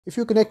If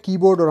you connect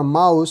keyboard or a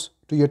mouse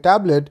to your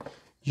tablet,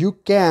 you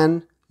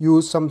can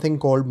use something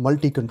called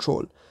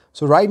multi-control.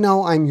 So right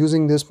now I'm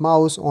using this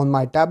mouse on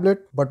my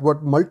tablet, but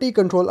what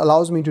multi-control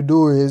allows me to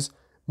do is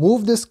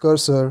move this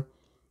cursor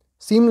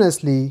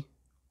seamlessly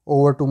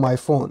over to my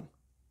phone.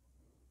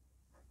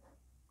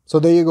 So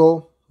there you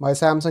go, my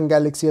Samsung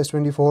Galaxy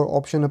S24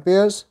 option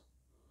appears.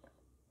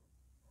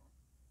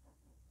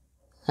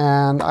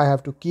 And I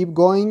have to keep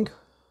going.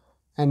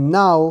 And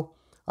now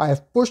I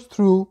have pushed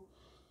through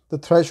the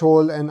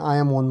threshold and I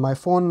am on my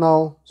phone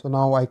now. So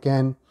now I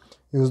can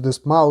use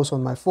this mouse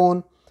on my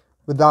phone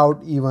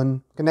without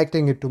even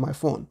connecting it to my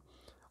phone.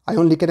 I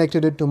only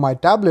connected it to my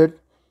tablet,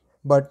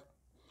 but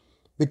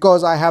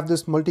because I have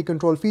this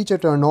multi-control feature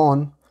turned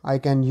on, I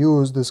can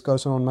use this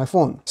cursor on my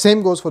phone.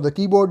 Same goes for the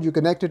keyboard. You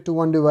connect it to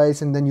one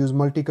device and then use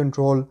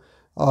multi-control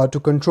to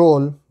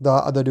control the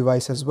other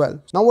device as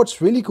well. Now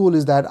what's really cool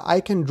is that I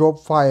can drop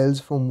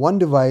files from one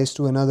device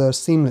to another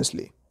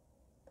seamlessly.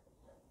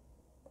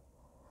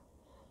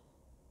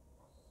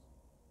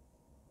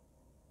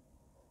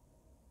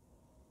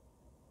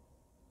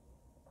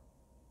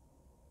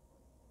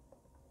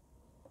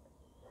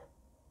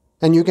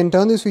 And you can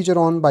turn this feature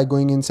on by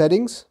going in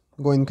settings,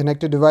 go in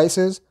connected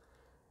devices,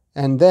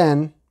 and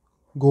then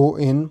go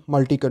in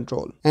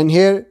multi-control. And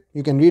here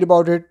you can read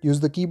about it.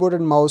 Use the keyboard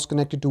and mouse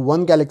connected to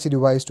one Galaxy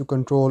device to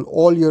control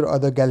all your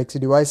other Galaxy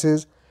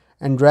devices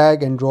and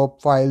drag and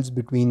drop files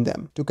between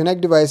them. To connect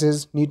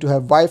devices, need to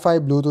have Wi-Fi,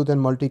 Bluetooth and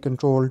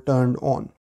multi-control turned on.